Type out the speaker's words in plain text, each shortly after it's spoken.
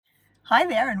Hi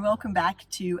there, and welcome back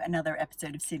to another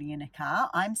episode of Sitting in a Car.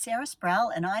 I'm Sarah Sproul,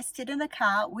 and I sit in a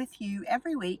car with you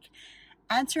every week,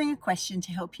 answering a question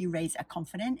to help you raise a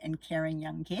confident and caring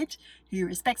young kid who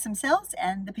respects themselves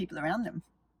and the people around them.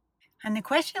 And the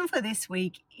question for this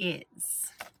week is: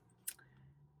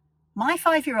 my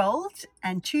 5-year-old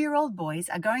and 2-year-old boys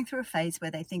are going through a phase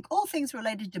where they think all things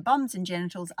related to bums and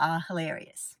genitals are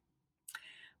hilarious.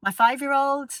 My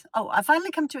 5-year-old, I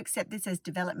finally come to accept this as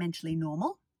developmentally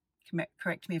normal.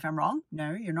 Correct me if I'm wrong.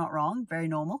 No, you're not wrong. Very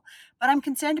normal. But I'm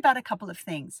concerned about a couple of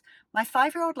things. My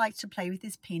 5-year-old likes to play with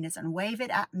his penis and wave it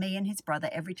at me and his brother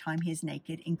every time he is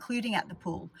naked, including at the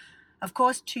pool. Of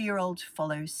course, 2-year-old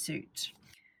follows suit.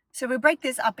 So we'll break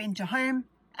this up into home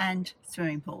and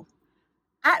swimming pool.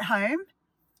 At home,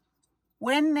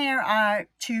 when there are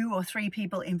 2 or 3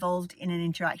 people involved in an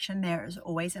interaction, there is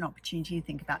always an opportunity to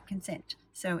think about consent.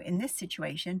 So in this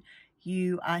situation,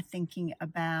 you are thinking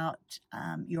about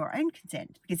your own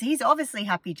consent, because he's obviously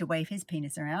happy to wave his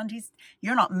penis around.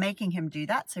 You're not making him do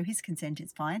that, so his consent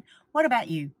is fine. What about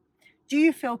you? Do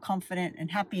you feel confident and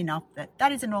happy enough that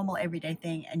that is a normal everyday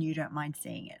thing and you don't mind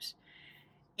seeing it?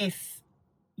 If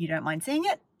you don't mind seeing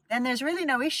it, then there's really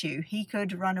no issue. He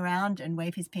could run around and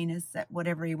wave his penis at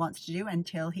whatever he wants to do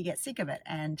until he gets sick of it,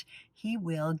 and he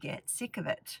will get sick of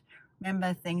it.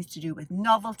 Remember, things to do with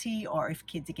novelty, or if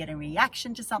kids are getting a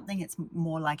reaction to something, it's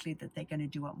more likely that they're going to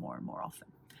do it more and more often.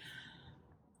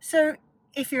 So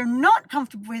if you're not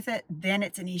comfortable with it, then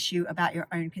it's an issue about your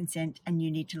own consent and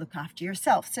you need to look after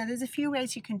yourself. So there's a few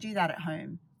ways you can do that at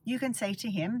home. You can say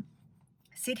to him,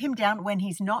 sit him down when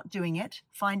he's not doing it,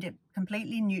 find a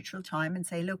completely neutral time and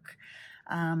say, look,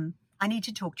 I need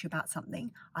to talk to you about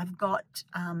something. I've got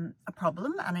a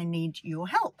problem and I need your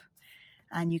help.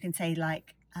 And you can say,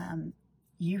 like,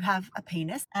 you have a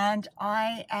penis and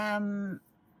I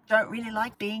don't really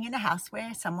like being in a house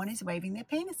where someone is waving their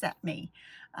penis at me.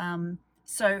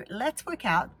 So let's work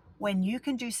out when you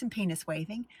can do some penis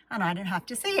waving and I don't have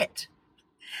to see it.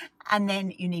 And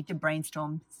then you need to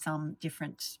brainstorm some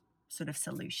different sort of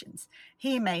solutions.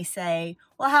 He may say,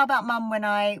 well, how about, Mum, when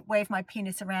I wave my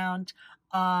penis around,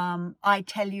 I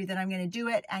tell you that I'm going to do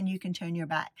it and you can turn your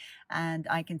back. And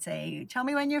I can say, tell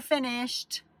me when you're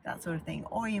finished, that sort of thing.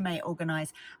 Or you may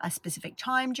organize a specific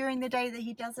time during the day that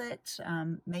he does it.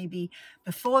 Maybe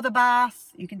before the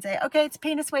bath, you can say, okay, it's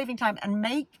penis waving time, and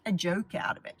make a joke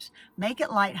out of it. Make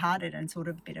it lighthearted and sort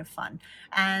of a bit of fun.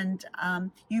 And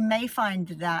you may find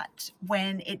that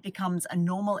when it becomes a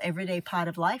normal everyday part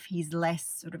of life, he's less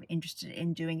sort of interested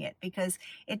in doing it, because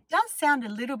it does sound a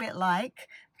little bit like,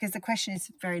 because the question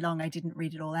is very long, I didn't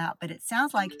read it all out, but it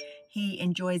sounds like he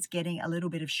enjoys getting a little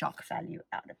bit of shock value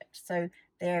out of it. So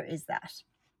there is that.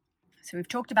 So we've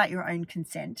talked about your own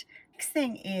consent. Next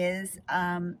thing is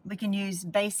we can use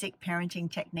basic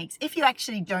parenting techniques. If you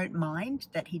actually don't mind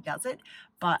that he does it,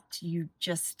 but you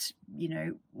just,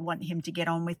 want him to get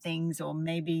on with things, or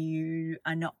maybe you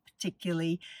are not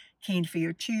particularly keen for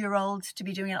your 2-year-old to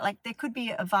be doing it. Like, there could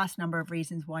be a vast number of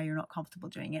reasons why you're not comfortable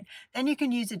doing it. Then you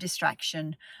can use a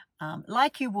distraction,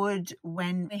 like you would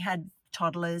when we had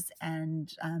toddlers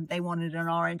and they wanted an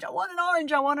orange. I want an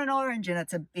orange, I want an orange. And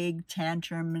it's a big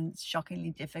tantrum and it's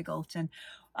shockingly difficult.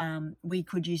 And we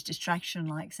could use distraction,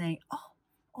 like saying,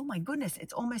 oh my goodness,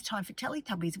 it's almost time for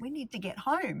Teletubbies. We need to get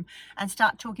home, and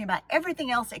start talking about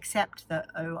everything else except the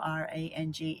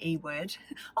O-R-A-N-G-E word.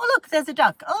 Oh, look, there's a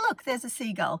duck. Oh, look, there's a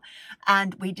seagull.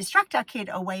 And we distract our kid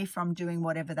away from doing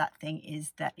whatever that thing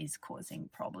is that is causing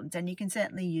problems. And you can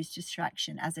certainly use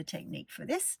distraction as a technique for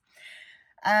this.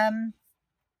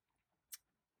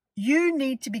 You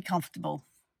need to be comfortable.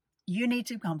 You need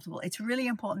to be comfortable. It's really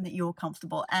important that you're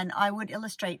comfortable. And I would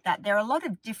illustrate that there are a lot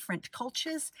of different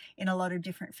cultures in a lot of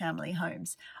different family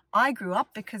homes.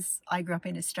 Because I grew up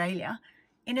in Australia.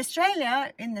 In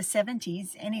Australia, in the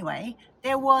 70s anyway,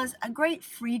 there was a great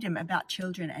freedom about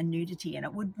children and nudity, and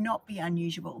it would not be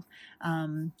unusual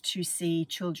to see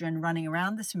children running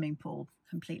around the swimming pool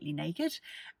completely naked.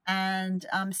 And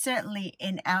certainly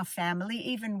in our family,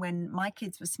 even when my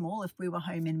kids were small, if we were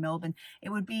home in Melbourne, it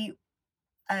would be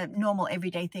a normal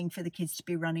everyday thing for the kids to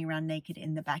be running around naked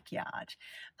in the backyard.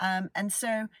 And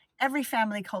so every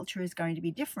family culture is going to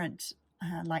be different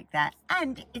like that.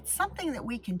 And it's something that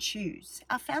we can choose.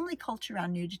 Our family culture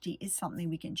around nudity is something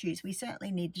we can choose. We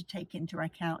certainly need to take into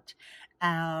account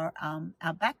our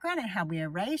background and how we are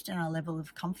raised and our level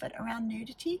of comfort around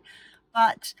nudity.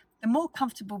 But the more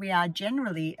comfortable we are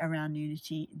generally around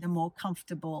nudity, the more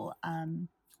comfortable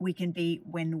we can be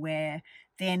when we're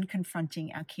then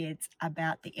confronting our kids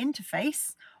about the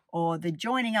interface, or the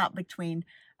joining up between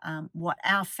what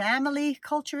our family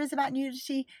culture is about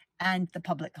nudity and the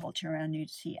public culture around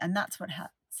nudity. And that's what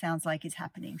sounds like is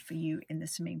happening for you in the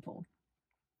swimming pool.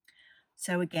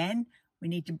 So again, we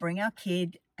need to bring our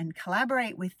kid and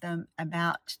collaborate with them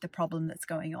about the problem that's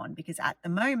going on, because at the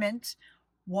moment,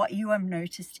 what you have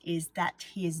noticed is that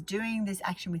he is doing this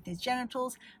action with his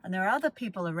genitals and there are other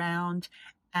people around,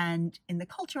 and in the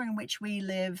culture in which we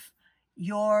live,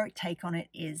 your take on it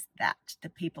is that the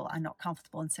people are not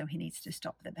comfortable and so he needs to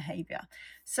stop the behavior.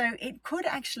 So it could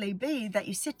actually be that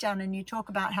you sit down and you talk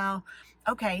about how,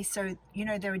 okay, so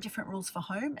there are different rules for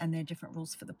home and there are different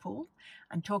rules for the pool,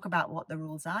 and talk about what the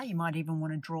rules are. You might even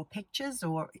want to draw pictures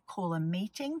or call a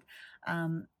meeting.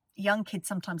 Young kids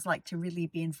sometimes like to really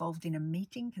be involved in a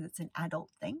meeting because it's an adult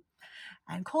thing,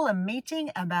 and call a meeting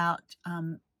about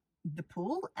the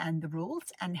pool and the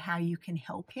rules and how you can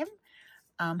help him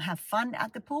have fun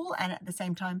at the pool, and at the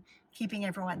same time keeping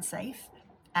everyone safe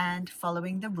and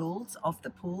following the rules of the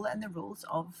pool and the rules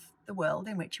of the world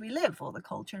in which we live, or the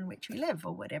culture in which we live,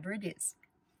 or whatever it is.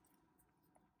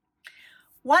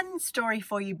 One story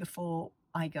for you before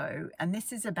I go, and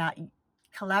this is about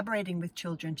collaborating with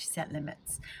children to set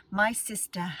limits. My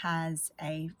sister has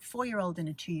a 4-year-old and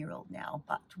a 2-year-old now,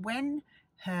 but when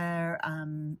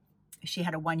she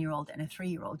had a 1-year-old and a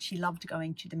 3-year-old, she loved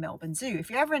going to the Melbourne Zoo. If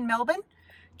you're ever in Melbourne,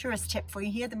 tourist tip for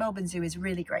you here, the Melbourne Zoo is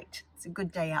really great. It's a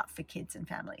good day out for kids and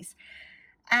families.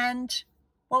 And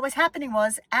what was happening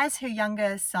was, as her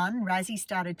younger son, Razzie,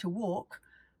 started to walk,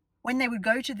 when they would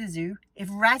go to the zoo, if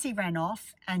Razzie ran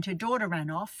off and her daughter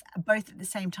ran off, both at the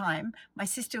same time, my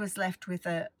sister was left with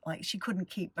she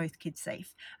couldn't keep both kids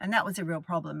safe. And that was a real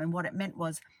problem. And what it meant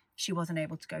was she wasn't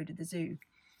able to go to the zoo.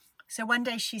 So one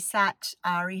day she sat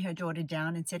Ari, her daughter,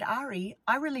 down and said, Ari,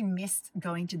 I really miss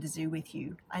going to the zoo with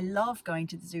you. I love going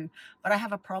to the zoo, but I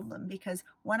have a problem because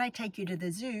when I take you to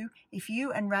the zoo, if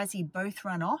you and Razzie both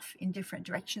run off in different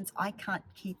directions, I can't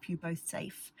keep you both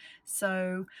safe.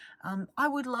 So I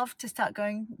would love to start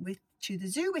going to the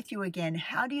zoo with you again.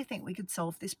 How do you think we could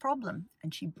solve this problem?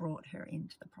 And she brought her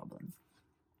into the problem.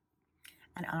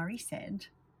 And Ari said,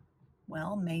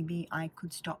 well, maybe I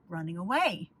could stop running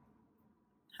away.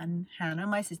 And Hannah,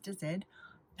 my sister, said,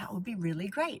 that would be really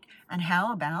great. And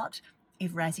how about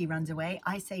if Razzie runs away,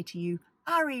 I say to you,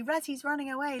 Ari, Razzie's running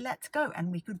away, let's go.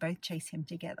 And we could both chase him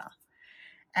together.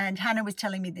 And Hannah was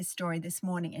telling me this story this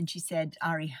morning, and she said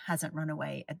Ari hasn't run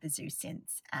away at the zoo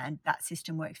since, and that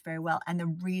system works very well. And the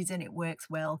reason it works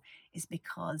well is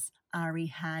because Ari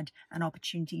had an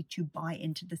opportunity to buy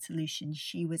into the solution.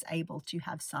 She was able to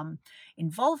have some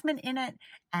involvement in it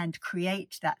and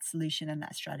create that solution and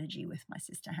that strategy with my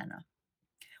sister Hannah.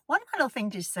 One final thing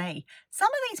to say, some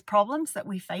of these problems that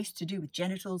we face to do with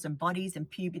genitals and bodies and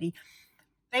puberty,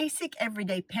 basic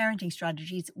everyday parenting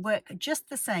strategies work just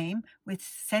the same with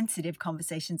sensitive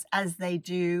conversations as they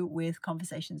do with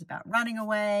conversations about running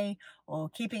away or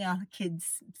keeping our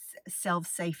kids' selves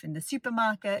safe in the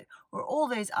supermarket or all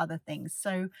those other things.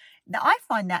 So I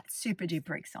find that super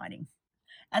duper exciting.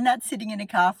 And that's Sitting in a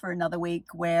Car for another week,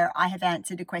 where I have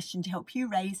answered a question to help you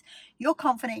raise your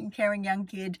confident and caring young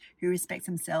kid who respects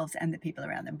themselves and the people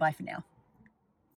around them. Bye for now.